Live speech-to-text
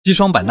西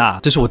双版纳，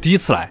这是我第一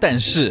次来，但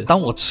是当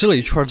我吃了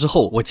一圈之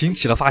后，我惊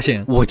奇的发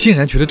现，我竟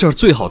然觉得这儿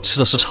最好吃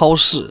的是超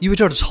市，因为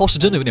这儿的超市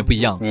真的有点不一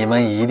样。你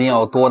们一定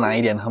要多拿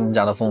一点他们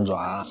家的凤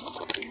爪。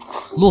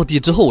落地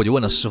之后我就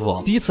问了师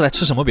傅，第一次来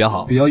吃什么比较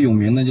好？比较有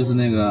名的就是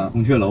那个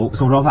孔雀楼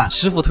手抓饭，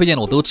师傅推荐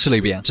的我都吃了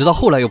一遍，直到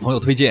后来有朋友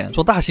推荐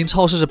说大型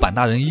超市是版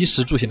纳人衣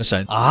食住行的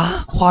神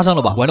啊，夸张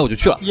了吧？完了我就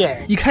去了。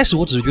一开始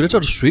我只是觉得这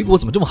儿的水果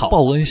怎么这么好，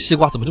报恩西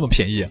瓜怎么这么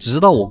便宜，直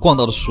到我逛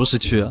到了熟食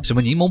区，什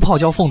么柠檬泡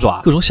椒凤爪，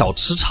各种小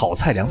吃、炒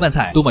菜、凉拌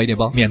菜都买一点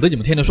包，免得你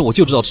们天天说我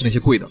就知道吃那些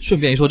贵的。顺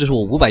便一说，这是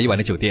我500一晚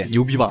的酒店，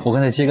牛逼吧？我刚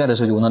才揭盖的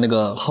时候就闻到那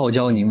个泡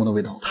椒柠檬的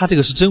味道，它这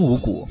个是真无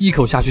骨，一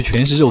口下去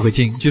全是肉和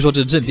筋，据说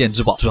这是镇店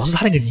之宝，主要是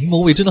它那个柠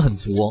檬味真的很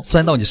足哦，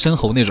酸到你生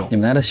喉那种。你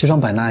们来的西双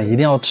版纳一定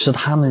要吃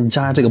他们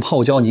家这个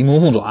泡椒柠檬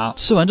凤爪，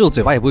吃完之后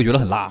嘴巴也不会觉得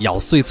很辣，咬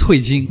碎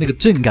脆筋，那个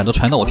震感都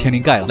传到我天灵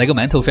盖了。来个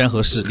馒头非常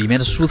合适，里面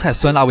的蔬菜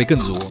酸辣味更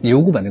足，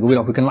牛骨本那个味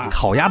道会更辣。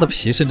烤鸭的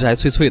皮甚至还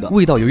脆脆的，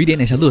味道有一点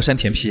点像乐山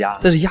甜皮鸭，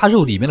但是鸭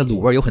肉里面的卤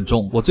味又很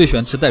重，我最喜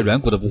欢吃带软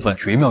骨的部分，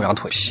绝妙鸭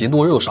腿，皮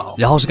多肉少。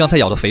然后是刚才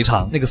咬的肥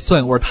肠，那个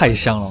蒜味太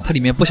香了，它里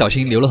面不小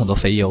心留了很多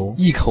肥油，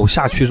一口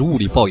下去是物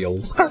理爆油，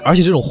而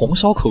且这种红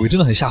烧口味真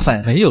的很下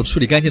饭，没有处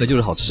理干净的就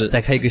是好吃。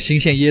再开一个新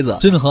鲜椰子，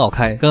真的很好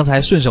开。刚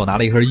才顺手拿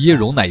了一盒椰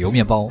蓉奶油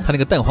面包，它那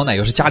个蛋黄奶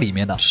油是加里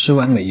面的，吃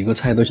完每一个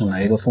菜都想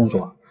来一个凤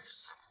爪。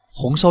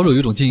红烧肉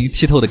有种晶莹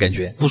剔透的感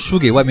觉，不输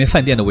给外面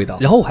饭店的味道。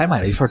然后我还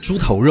买了一份猪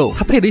头肉，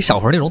它配了一小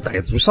盒那种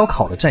傣族烧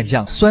烤的蘸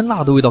酱，酸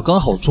辣的味道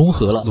刚好中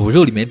和了卤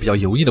肉里面比较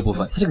油腻的部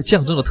分。它这个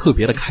酱真的特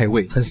别的开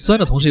胃，很酸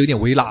的同时有点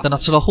微辣，但它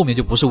吃到后面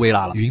就不是微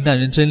辣了。云南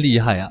人真厉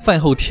害呀！饭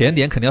后甜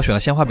点肯定要选了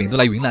鲜花饼，都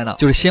来云南了，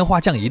就是鲜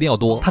花酱一定要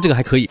多。它这个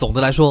还可以。总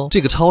的来说，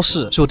这个超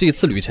市是我这一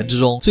次旅程之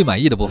中最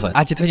满意的部分。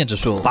阿基推荐指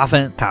数8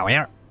分，卡玩意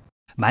儿。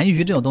鳗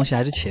鱼这种东西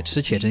还是且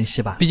吃且珍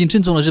惜吧，毕竟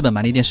正宗的日本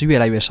鳗鱼店是越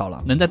来越少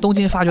了，能在东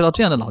京发掘到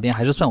这样的老店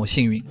还是算我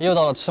幸运。又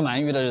到了吃鳗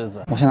鱼的日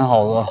子，我现在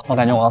好饿，我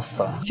感觉我要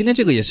死了。今天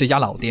这个也是一家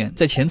老店，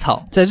在浅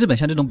草。在日本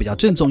像这种比较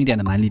正宗一点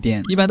的鳗鱼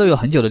店一般都有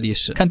很久的历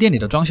史，看店里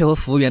的装修和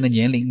服务员的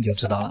年龄你就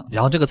知道了。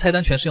然后这个菜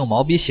单全是用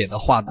毛笔写的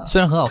画的，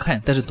虽然很好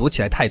看，但是读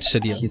起来太吃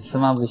力了。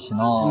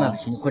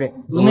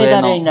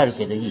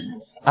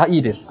啊，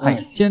いいです。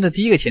今天的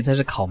第一个前菜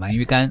是烤鳗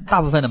鱼干，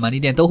大部分的鳗鱼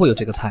店都会有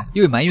这个菜，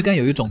因为鳗鱼干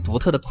有一种独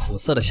特的苦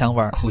涩的香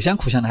味，苦香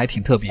的还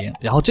挺特别。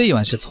然后这一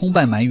碗是葱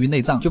拌鳗鱼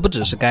内脏，就不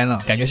只是干了，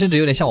感觉甚至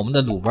有点像我们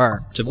的卤味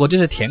儿，只不过这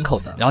是甜口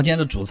的。然后今天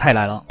的主菜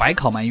来了，白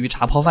烤鳗鱼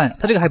茶泡饭，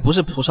它这个还不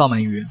是蒲烧鳗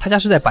鱼，它家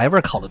是在白味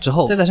烤了之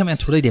后，再在上面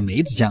涂了一点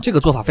梅子酱，这个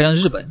做法非常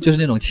日本，就是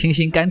那种清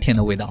新甘甜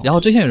的味道。然后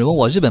之前有人问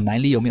我日本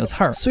鳗里有没有刺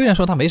儿，虽然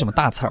说它没什么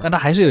大刺儿，但它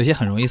还是有一些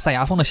很容易塞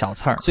牙缝的小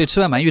刺儿，所以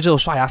吃完鳗鱼之后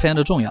刷牙非常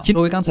的重要。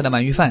作为刚才的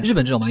鳗鱼饭，日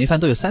本这种鳗鱼饭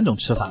都有3种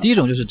吃法。第一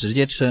种就是直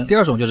接吃，第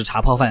二种就是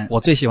茶泡饭，我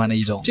最喜欢的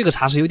一种。这个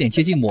茶是有点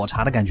接近抹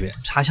茶的感觉，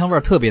茶香味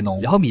特别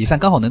浓，然后米饭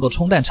刚好能够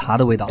冲淡茶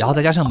的味道，然后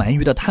再加上鳗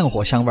鱼的炭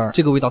火香味，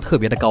这个味道特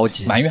别的高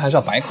级。鳗鱼还是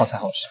要白烤才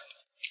好吃。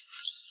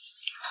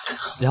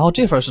然后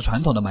这份是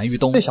传统的鳗鱼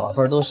冬，最小的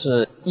份都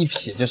是一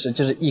匹，就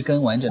是一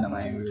根完整的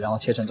鳗鱼，然后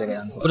切成这个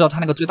样子。不知道它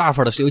那个最大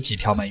份的是有几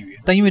条鳗鱼，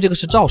但因为这个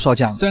是照烧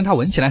酱，虽然它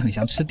闻起来很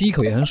香，吃第一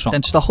口也很爽，但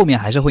吃到后面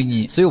还是会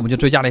腻，所以我们就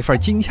追加了一份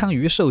金枪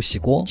鱼寿喜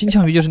锅。金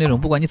枪鱼就是那种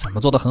不管你怎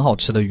么做都很好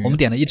吃的鱼，我们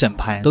点了一整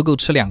盘，都够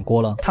吃2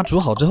锅了。它煮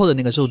好之后的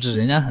那个肉质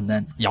仍然很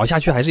嫩，咬下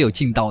去还是有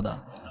劲道的。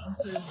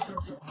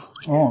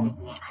哦，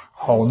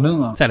好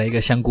嫩啊！再来一个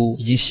香菇，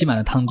已经吸满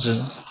了汤汁，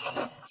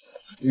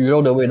鱼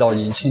肉的味道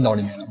已经沁到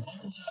里面了。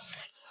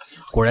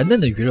果然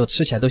嫩的鱼肉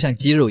吃起来都像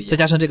鸡肉一样，再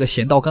加上这个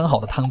咸到刚好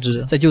的汤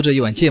汁，再就这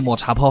一碗芥末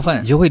茶泡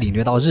饭，你就会领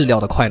略到日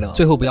料的快乐。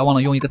最后不要忘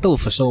了用一个豆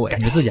腐收尾，感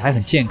觉自己还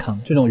很健康。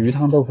这种鱼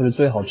汤豆腐是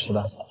最好吃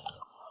的。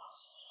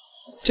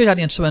这家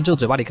店吃完之后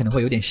嘴巴里可能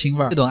会有点腥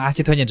味，这顿阿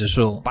基推荐指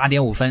数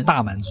8.5分，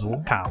大满足，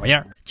卡玩意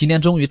儿。今天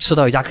终于吃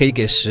到一家可以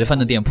给10分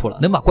的店铺了，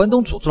能把关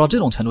东煮做到这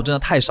种程度真的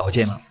太少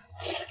见了。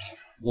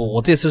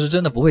我这次是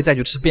真的不会再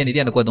去吃便利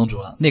店的关东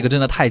煮了，那个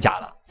真的太假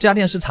了。这家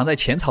店是藏在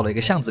浅草的一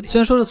个巷子里，虽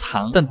然说是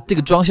藏，但这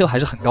个装修还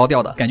是很高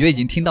调的，感觉已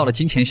经听到了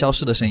金钱消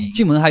失的声音。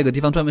进门还有个地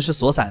方专门是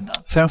锁伞的，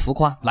非常浮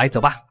夸。来，走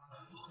吧。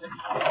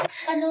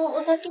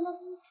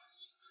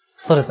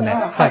そうですね。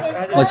は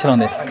い、もちろん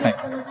です。はい。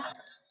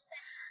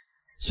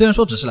虽然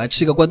说只是来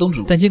吃一个关东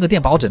煮，但这个店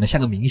把我整得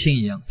像个明星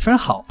一样，非常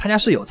好。他家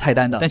是有菜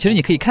单的，但其实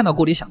你可以看到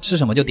锅里想吃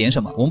什么就点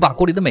什么。我们把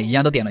锅里的每一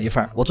样都点了一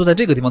份，我坐在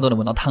这个地方都能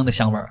闻到汤的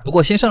香味。不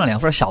过先上了2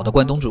份小的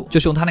关东煮，就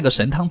是用他那个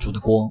神汤煮的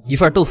锅，一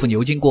份豆腐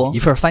牛筋锅，一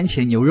份番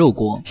茄牛肉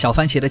锅。小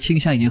番茄的清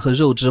香已经和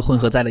肉汁混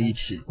合在了一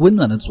起，温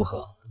暖的组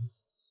合。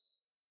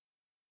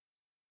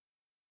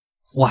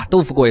哇，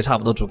豆腐锅也差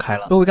不多煮开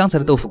了。说回刚才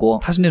的豆腐锅，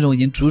它是那种已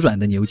经煮软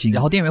的牛筋，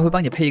然后店员会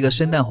帮你配一个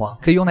生蛋黄，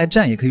可以用来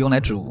蘸，也可以用来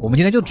煮。我们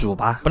今天就煮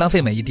吧，不浪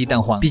费每一滴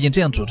蛋黄，毕竟这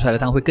样煮出来的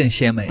汤会更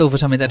鲜美。豆腐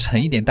上面再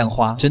盛一点蛋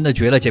花，真的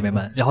绝了，姐妹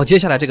们。然后接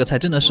下来这个菜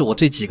真的是我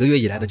这几个月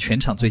以来的全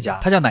场最佳，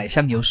它叫奶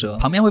香牛舌，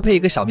旁边会配一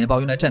个小面包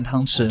用来蘸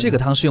汤吃。这个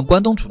汤是用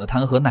关东煮的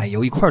汤和奶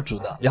油一块煮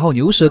的，然后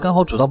牛舌刚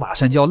好煮到马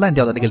上就要烂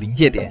掉的那个临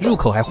界点，入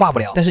口还化不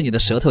了，但是你的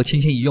舌头轻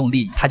轻一用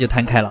力，它就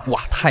摊开了，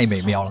哇，太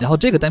美妙了。然后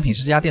这个单品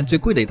是这家店最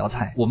贵的一道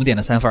菜，我们点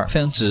了3份，非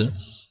常值。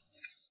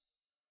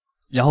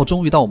然后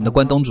终于到我们的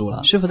关东煮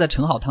了，师傅在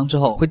盛好汤之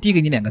后会递给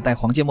你2个带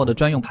黄芥末的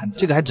专用盘子，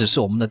这个还只是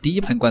我们的第一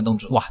盆关东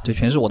煮。哇，这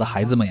全是我的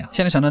孩子们呀！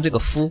先来尝尝这个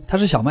麸，它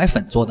是小麦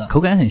粉做的，口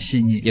感很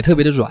细腻，也特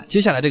别的软。接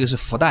下来这个是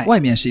福袋，外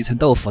面是一层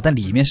豆腐，但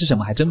里面是什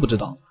么还真不知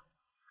道。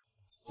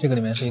这个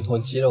里面是一坨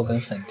鸡肉跟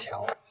粉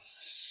条，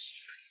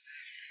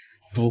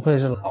不愧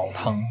是老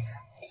汤，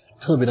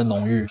特别的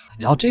浓郁。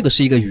然后这个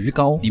是一个鱼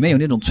糕，里面有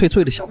那种脆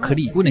脆的小颗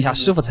粒，问了一下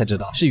师傅才知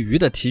道是鱼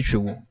的提取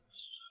物。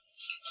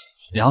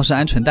然后是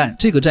鹌鹑蛋，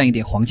这个蘸一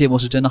点黄芥末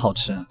是真的好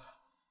吃。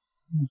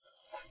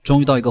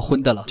终于到一个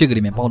荤的了，这个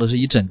里面包的是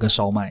一整个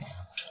烧麦，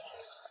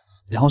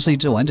然后是一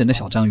只完整的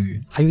小章鱼，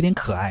还有点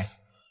可爱。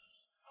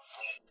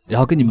然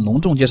后跟你们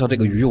隆重介绍这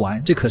个鱼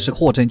丸，这可是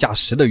货真价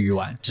实的鱼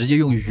丸，直接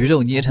用鱼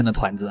肉捏成的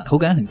团子，口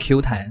感很 Q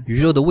弹，鱼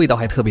肉的味道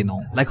还特别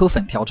浓，来口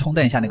粉条冲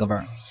淡一下那个味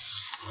儿。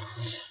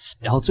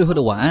然后最后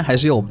的晚安还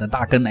是由我们的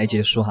大根来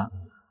结束哈。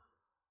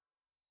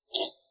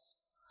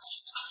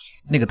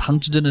那个汤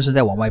汁真的是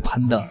在往外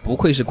喷的，不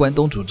愧是关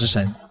东煮之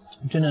神，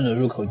真正的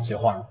入口即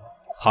化。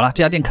好了，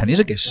这家店肯定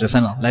是给10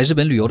分了，来日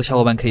本旅游的小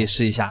伙伴可以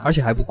试一下，而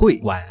且还不贵。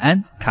晚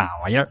安，卡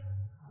玩意儿。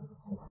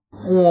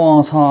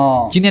我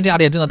操！今天这家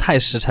店真的太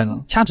实诚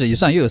了，掐指一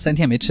算又有3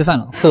天没吃饭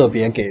了，特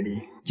别给力。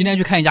今天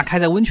去看一家开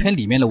在温泉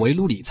里面的围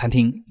炉里餐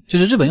厅，就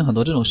是日本有很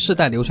多这种世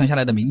代流传下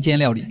来的民间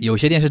料理，有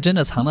些店是真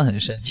的藏得很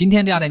深。今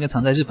天这家店就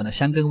藏在日本的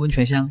箱根温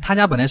泉乡，他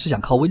家本来是想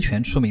靠温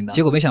泉出名的，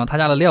结果没想到他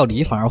家的料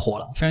理反而火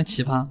了，非常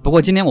奇葩。不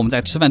过今天我们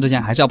在吃饭之前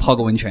还是要泡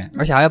个温泉，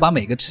而且还要把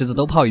每个池子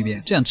都泡一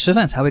遍，这样吃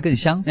饭才会更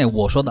香。哎，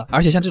我说的。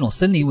而且像这种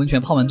森林温泉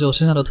泡完之后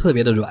身上都特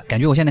别的软，感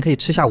觉我现在可以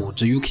吃下5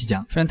只 Yuki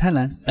酱，非常贪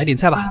婪。来点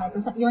菜吧。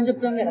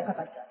40分ぐらいか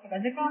かっちゃ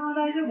う。時間は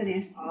大丈夫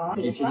ですか？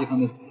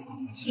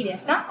いいで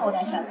すか？お出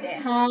しちゃっ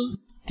て。はい。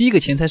第一个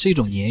前菜是一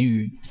种鲶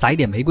鱼，撒一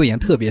点玫瑰盐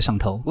特别上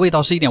头，味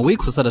道是一点微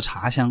苦涩的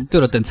茶香。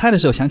对了，等菜的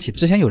时候想起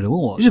之前有人问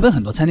我，日本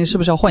很多餐厅是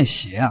不是要换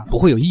鞋啊？不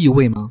会有异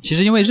味吗？其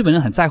实因为日本人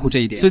很在乎这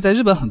一点，所以在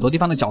日本很多地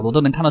方的角落都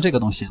能看到这个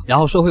东西。然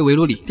后说回围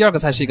炉里，第二个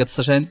菜是一个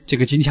刺身，这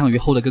个金枪鱼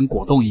厚的跟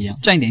果冻一样，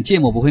蘸一点芥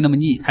末不会那么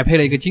腻，还配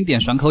了一个经典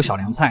爽口小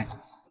凉菜。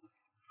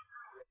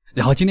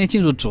然后今天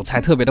进入主菜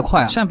特别的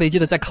快啊，扇贝记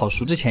得在烤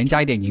熟之前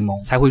加一点柠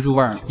檬才会入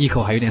味儿，一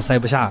口还有点塞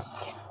不下。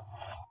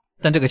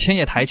但这个千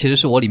叶台其实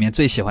是我里面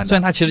最喜欢的，虽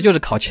然它其实就是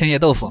烤千叶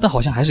豆腐，但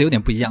好像还是有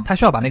点不一样。它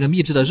需要把那个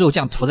秘制的肉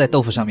酱涂在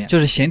豆腐上面，就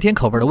是咸甜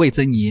口味的味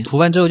增泥，涂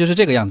完之后就是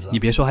这个样子。你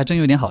别说，还真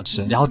有点好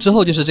吃。然后之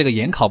后就是这个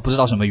盐烤不知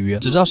道什么鱼，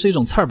只知道是一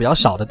种刺儿比较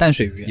少的淡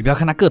水鱼。你不要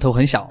看它个头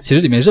很小，其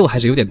实里面肉还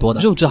是有点多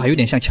的，肉质还有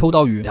点像秋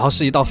刀鱼。然后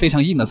是一道非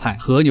常硬的菜，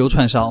和牛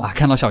串烧啊，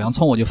看到小洋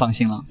葱我就放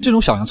心了。这种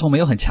小洋葱没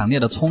有很强烈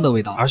的葱的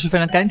味道，而是非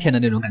常甘甜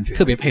的那种感觉，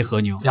特别配和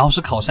牛。然后是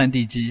烤山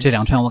地鸡，这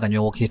2串我感觉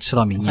我可以吃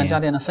到明年。3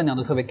家店的分量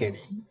都特别给力。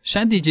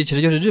山地鸡其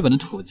实就是日本的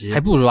土鸡，还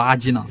不如阿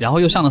鸡呢。然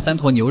后又上了3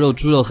坨牛肉、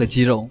猪肉和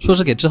鸡肉，说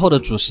是给之后的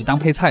主食当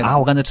配菜的啊。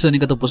我刚才吃的那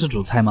个都不是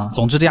主菜吗？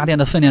总之这家店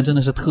的分量真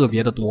的是特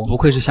别的多，不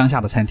愧是乡下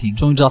的餐厅。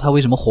终于知道它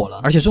为什么火了，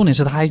而且重点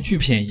是它还巨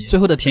便宜，最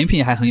后的甜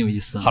品还很有意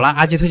思。好啦，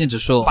阿鸡推荐指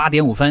数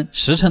8.5分，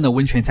实诚的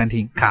温泉餐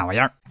厅，卡玩意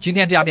儿。今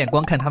天这家店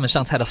光看他们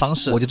上菜的方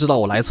式，我就知道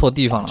我来错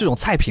地方了。这种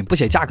菜品不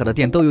写价格的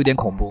店都有点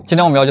恐怖。今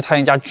天我们要去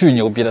探一家巨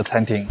牛逼的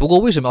餐厅，不过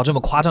为什么要这么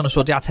夸张的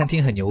说这家餐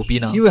厅很牛逼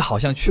呢？因为好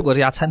像去过这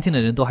家餐厅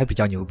的人都还比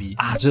较牛逼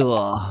啊。这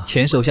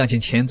前首相请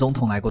前总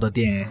统来过的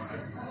店。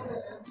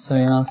す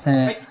みませ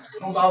ん。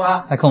こんばん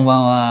は。こんば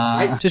ん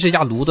は。这是一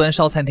家炉端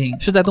烧餐厅，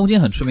是在东京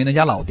很出名的一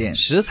家老店，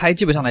食材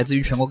基本上来自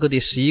于全国各地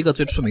11个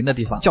最出名的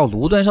地方。叫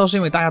炉端烧是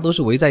因为大家都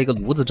是围在一个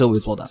炉子周围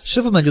做的，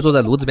师傅们就坐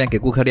在炉子边给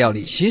顾客料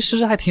理，其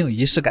实还挺有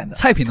仪式感的。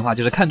菜品的话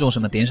就是看中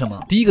什么点什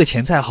么，第一个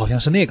前菜好像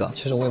是那个，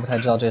其实我也不太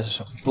知道这是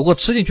什么，不过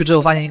吃进去之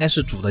后发现应该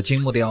是煮的金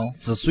木雕，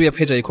紫苏叶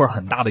配着一块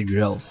很大的鱼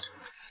肉。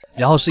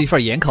然后是一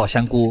份盐烤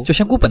香菇，就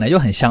香菇本来就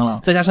很香了，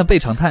再加上备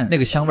长炭，那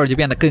个香味就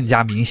变得更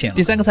加明显。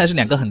第3个菜是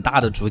2个很大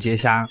的竹节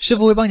虾，师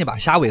傅会帮你把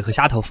虾尾和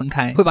虾头分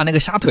开，会把那个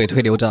虾腿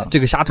留着，这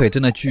个虾腿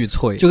真的巨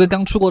脆，就跟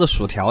刚出锅的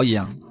薯条一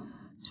样。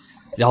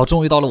然后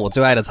终于到了我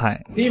最爱的菜，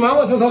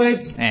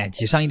哎，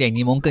挤上一点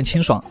柠檬更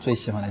清爽，最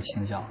喜欢的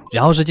青椒。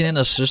然后是今天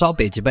的石烧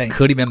北极贝，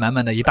壳里面满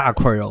满的一大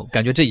块肉，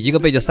感觉这一个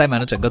贝就塞满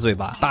了整个嘴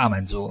巴，大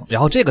满足。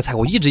然后这个菜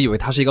我一直以为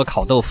它是一个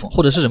烤豆腐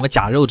或者是什么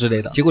假肉之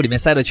类的，结果里面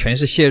塞的全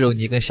是蟹肉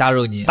泥跟虾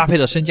肉泥，搭配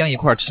着生姜一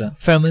块吃，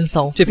非常闷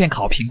骚。这片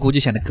烤平估计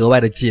显得格外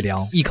的寂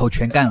寥，一口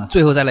全干了。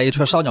最后再来一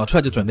串烧鸟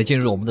串，就准备进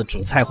入我们的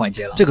主菜环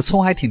节了。这个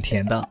葱还挺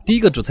甜的。第一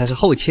个主菜是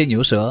厚切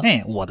牛舌，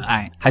哎，我的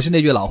爱，还是那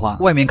句老话，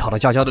外面烤的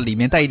焦焦的，里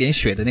面带一点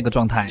血的那个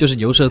状态，就是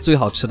牛舌最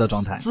好吃的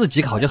状态，自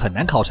己烤就很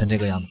难烤成这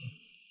个样子。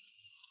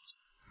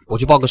我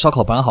去报个烧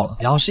烤班好了。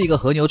然后是一个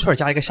和牛串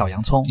加一个小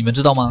洋葱，你们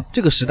知道吗？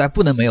这个时代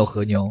不能没有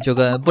和牛，就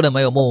跟不能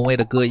没有莫文蔚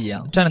的歌一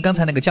样。蘸了刚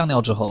才那个酱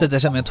料之后，再在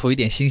上面涂一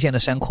点新鲜的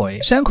山葵，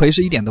山葵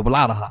是一点都不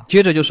辣的哈。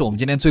接着就是我们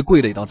今天最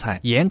贵的一道菜，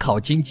盐烤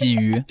金棘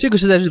鱼。这个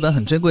是在日本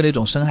很珍贵的一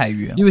种深海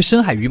鱼，因为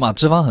深海鱼嘛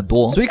脂肪很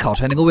多，所以烤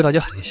出来那个味道就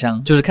很香，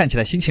就是看起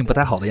来心情不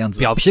太好的样子。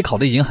表皮烤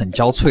的已经很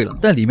焦脆了，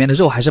但里面的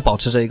肉还是保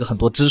持着一个很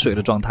多汁水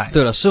的状态。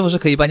对了，师傅是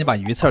可以帮你把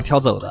鱼刺挑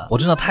走的，我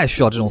真的太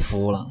需要这种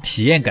服务了，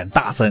体验感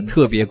大增，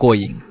特别过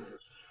瘾。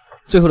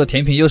最后的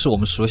甜品又是我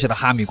们熟悉的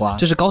哈密瓜，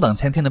这是高档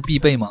餐厅的必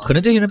备吗？可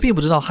能这些人并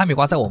不知道哈密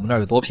瓜在我们那儿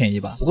有多便宜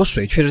吧。不过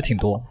水确实挺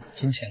多，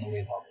金钱的味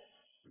道。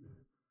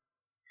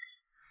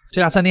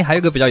这家餐厅还有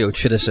一个比较有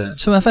趣的是，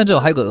吃完饭之后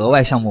还有个额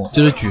外项目，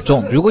就是举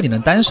重。如果你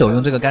能单手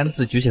用这个杆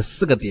子举起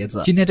4个碟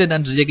子，今天这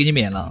单直接给你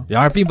免了。然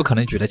而并不可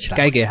能举得起来，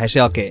该给还是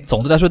要给。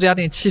总的来说，这家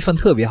店气氛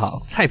特别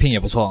好，菜品也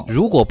不错。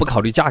如果不考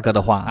虑价格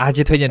的话，阿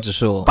鸡推荐指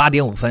数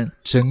8.5分，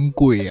真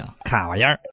贵啊，卡玩意儿。